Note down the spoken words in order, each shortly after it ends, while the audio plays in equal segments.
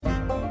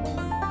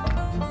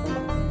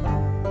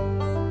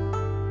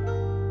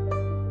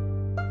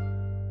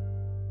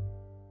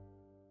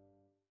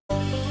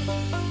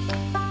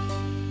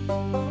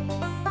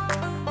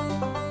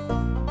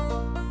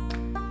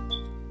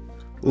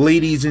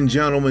Ladies and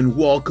gentlemen,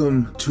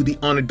 welcome to the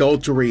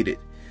Unadulterated.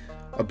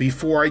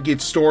 Before I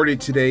get started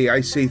today,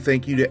 I say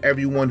thank you to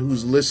everyone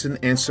who's listened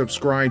and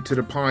subscribed to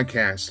the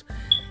podcast.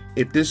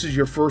 If this is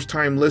your first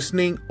time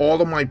listening,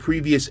 all of my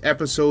previous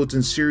episodes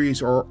and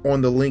series are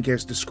on the link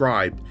as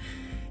described.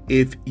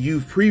 If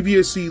you've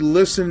previously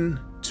listened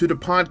to the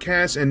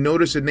podcast and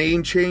noticed a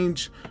name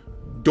change,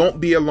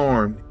 don't be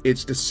alarmed.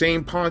 It's the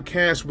same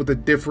podcast with a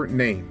different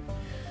name.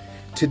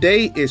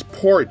 Today is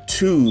part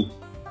 2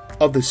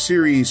 of the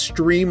series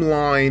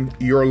Streamline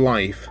Your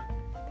Life.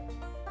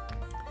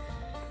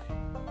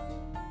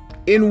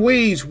 In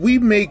ways, we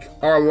make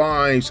our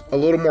lives a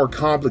little more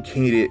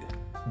complicated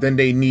than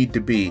they need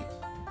to be.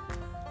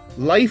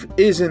 Life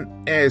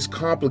isn't as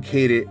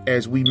complicated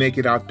as we make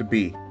it out to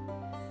be.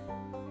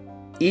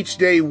 Each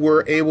day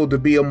we're able to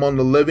be among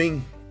the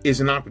living is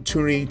an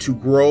opportunity to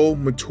grow,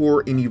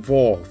 mature, and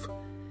evolve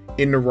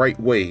in the right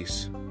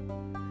ways.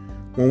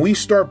 When we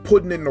start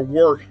putting in the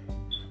work,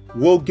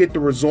 we'll get the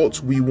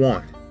results we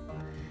want.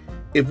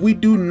 If we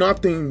do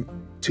nothing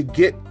to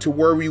get to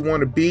where we want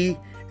to be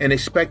and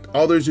expect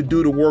others to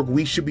do the work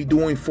we should be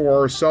doing for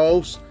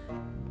ourselves,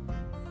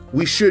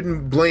 we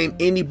shouldn't blame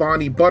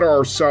anybody but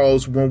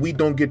ourselves when we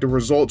don't get the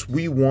results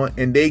we want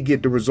and they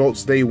get the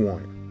results they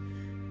want.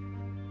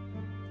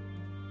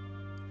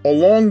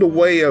 Along the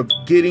way of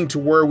getting to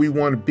where we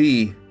want to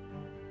be,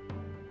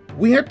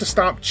 we have to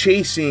stop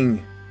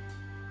chasing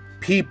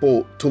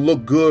people to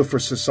look good for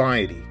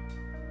society.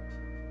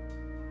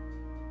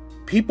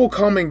 People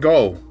come and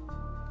go.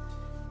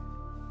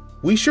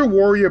 We should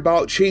worry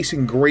about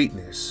chasing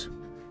greatness,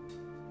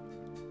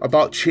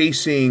 about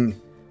chasing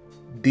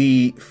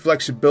the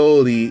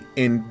flexibility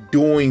in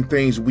doing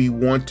things we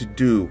want to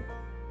do.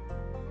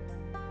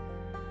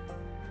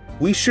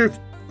 We should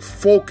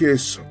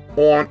focus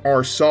on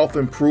our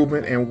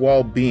self-improvement and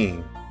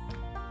well-being.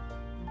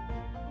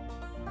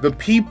 The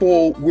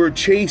people we're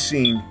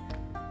chasing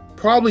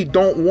probably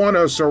don't want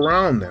us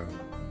around them.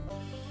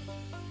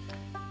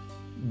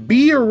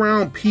 Be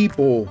around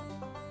people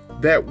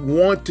that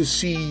want to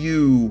see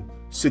you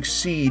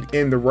succeed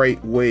in the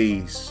right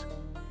ways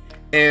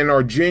and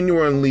are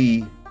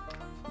genuinely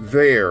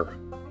there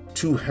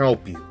to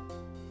help you.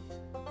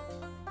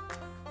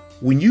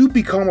 When you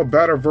become a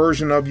better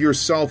version of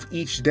yourself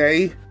each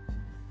day,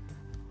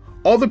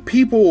 other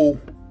people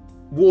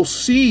will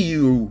see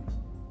you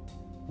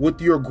with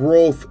your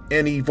growth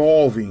and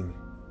evolving,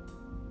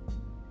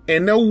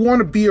 and they'll want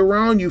to be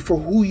around you for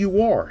who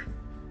you are.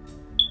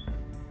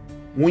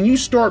 When you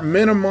start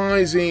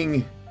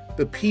minimizing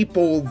the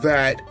people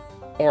that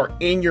are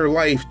in your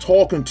life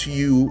talking to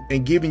you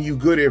and giving you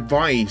good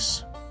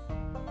advice,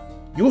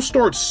 you'll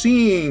start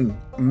seeing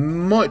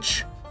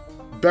much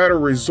better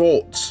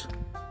results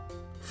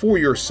for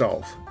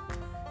yourself.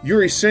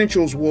 Your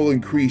essentials will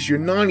increase, your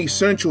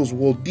non-essentials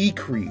will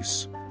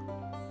decrease.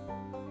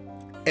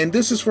 And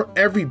this is for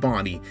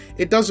everybody.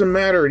 It doesn't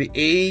matter the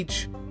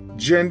age,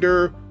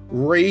 gender,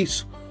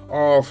 race,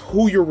 of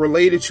who you're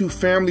related to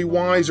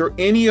family-wise, or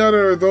any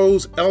other of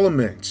those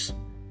elements.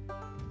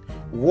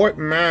 What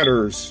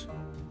matters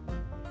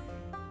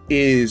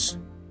is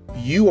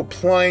you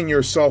applying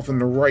yourself in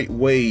the right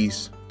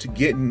ways to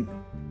getting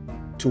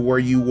to where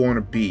you want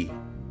to be.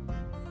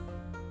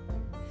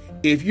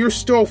 If you're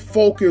still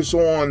focused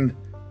on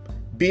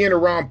being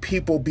around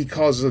people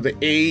because of the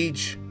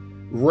age,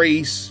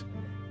 race,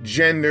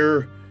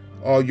 gender,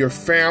 your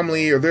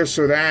family, or this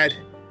or that,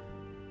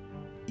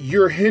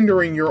 you're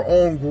hindering your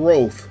own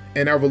growth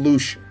and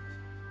evolution.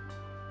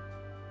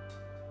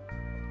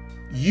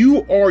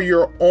 You are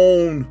your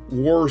own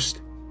worst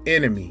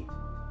enemy.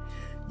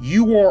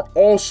 You are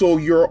also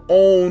your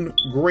own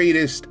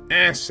greatest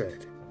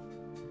asset.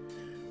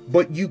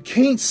 But you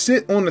can't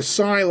sit on the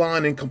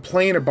sideline and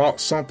complain about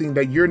something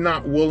that you're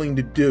not willing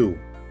to do.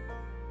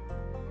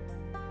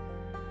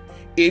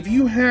 If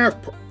you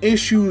have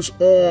issues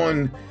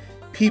on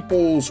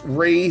people's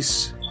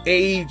race,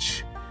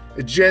 age,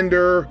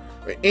 gender,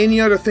 or any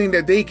other thing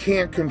that they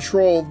can't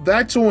control,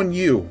 that's on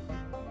you.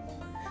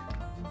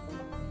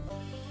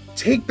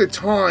 Take the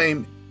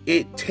time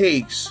it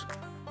takes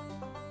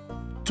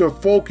to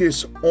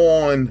focus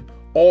on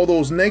all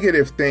those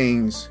negative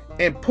things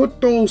and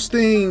put those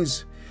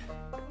things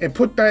and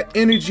put that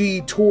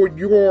energy toward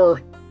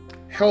your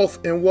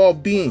health and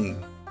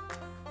well-being.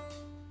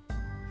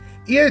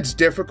 Yeah, it's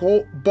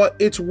difficult, but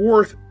it's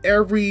worth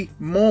every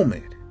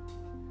moment.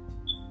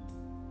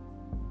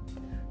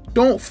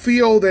 Don't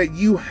feel that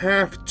you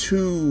have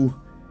to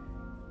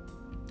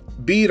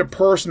be the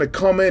person to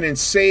come in and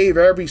save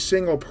every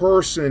single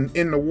person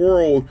in the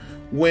world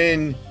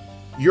when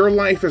your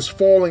life is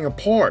falling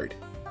apart.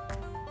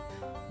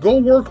 Go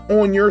work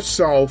on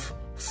yourself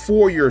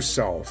for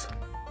yourself.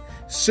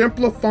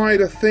 Simplify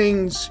the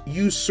things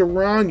you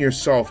surround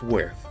yourself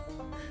with.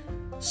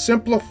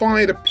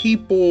 Simplify the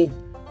people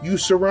you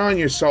surround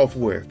yourself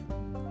with.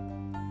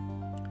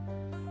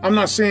 I'm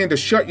not saying to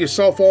shut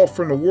yourself off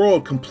from the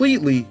world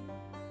completely,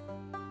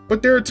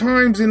 but there are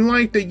times in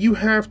life that you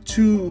have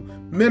to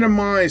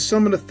minimize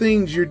some of the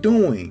things you're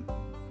doing.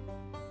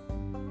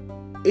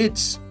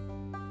 It's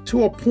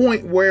to a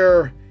point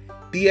where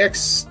the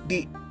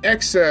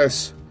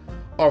excess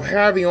of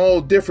having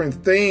all different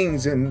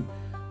things and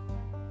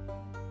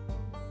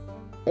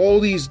all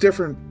these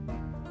different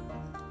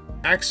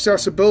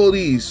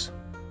accessibilities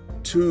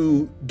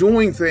to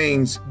doing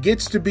things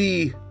gets to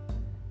be,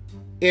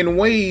 in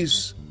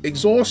ways,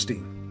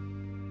 exhausting.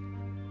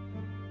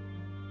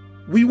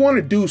 We want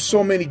to do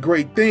so many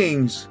great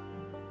things,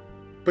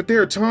 but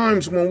there are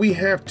times when we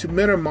have to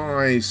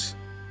minimize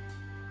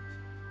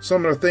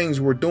some of the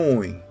things we're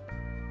doing.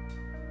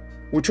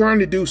 We're trying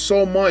to do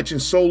so much in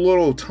so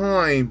little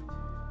time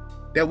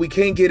that we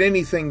can't get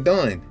anything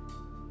done.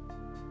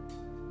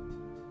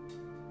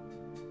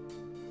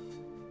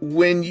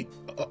 When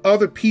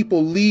other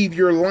people leave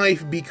your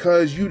life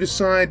because you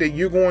decide that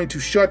you're going to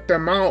shut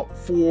them out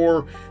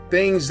for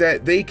things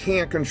that they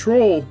can't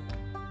control,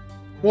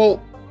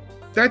 well,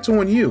 that's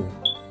on you.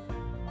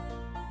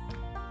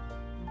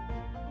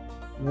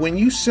 When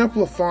you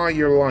simplify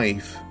your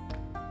life,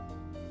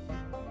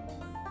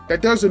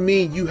 that doesn't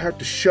mean you have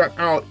to shut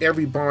out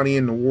everybody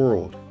in the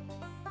world.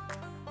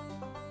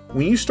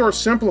 When you start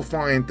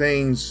simplifying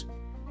things,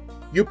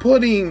 you're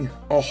putting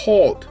a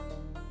halt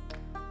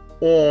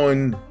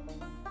on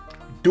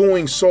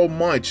doing so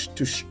much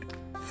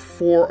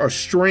for a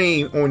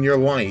strain on your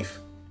life.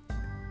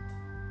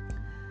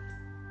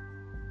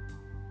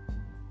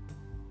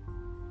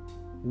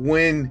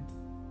 When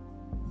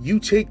you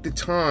take the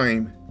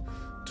time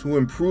to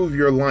improve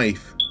your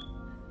life,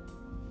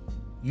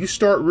 you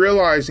start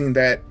realizing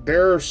that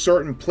there are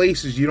certain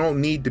places you don't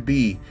need to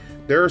be.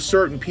 There are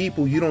certain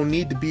people you don't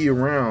need to be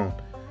around.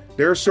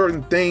 There are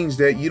certain things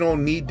that you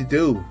don't need to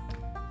do.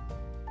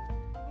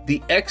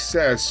 The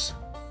excess,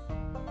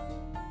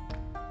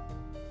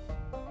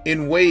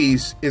 in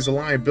ways, is a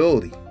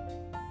liability.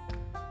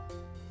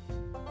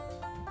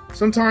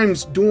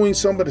 Sometimes doing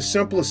some of the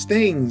simplest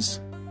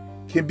things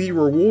can be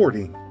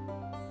rewarding.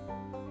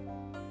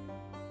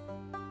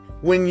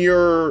 When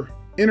your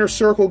inner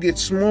circle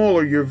gets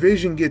smaller, your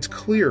vision gets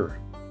clearer.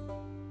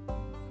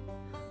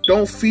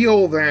 Don't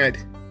feel that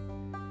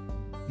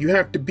you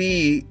have to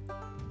be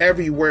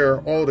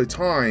everywhere all the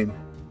time.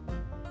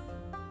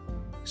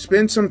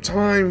 Spend some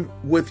time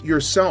with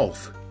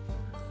yourself.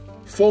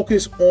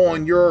 Focus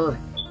on your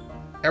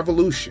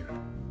evolution,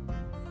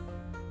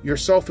 your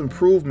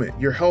self-improvement,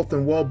 your health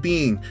and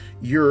well-being,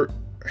 your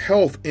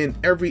health in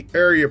every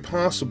area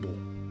possible.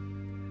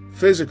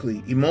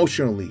 Physically,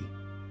 emotionally,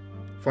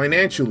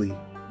 financially,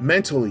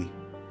 mentally,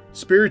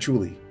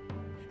 spiritually,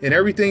 and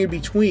everything in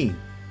between.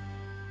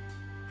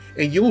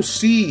 And you'll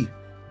see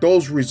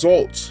those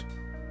results.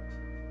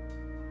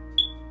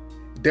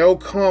 They'll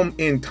come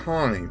in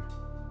time.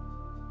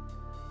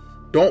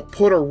 Don't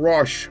put a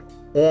rush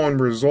on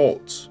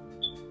results.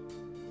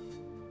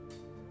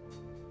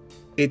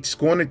 It's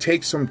going to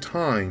take some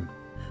time,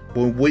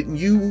 but when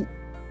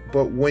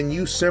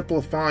you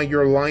simplify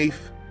your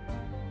life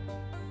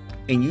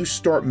and you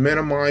start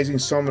minimizing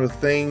some of the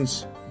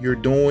things you're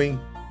doing,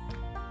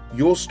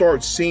 you'll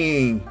start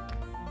seeing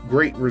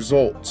great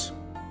results.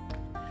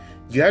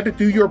 You have to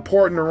do your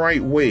part in the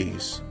right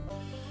ways.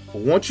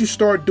 But once you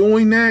start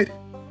doing that,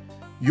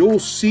 you'll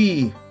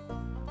see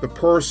the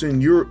person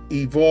you're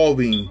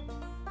evolving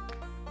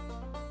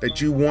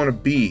that you want to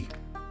be.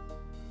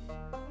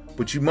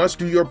 But you must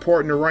do your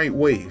part in the right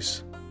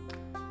ways.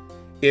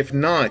 If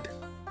not,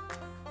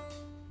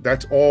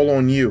 that's all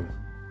on you.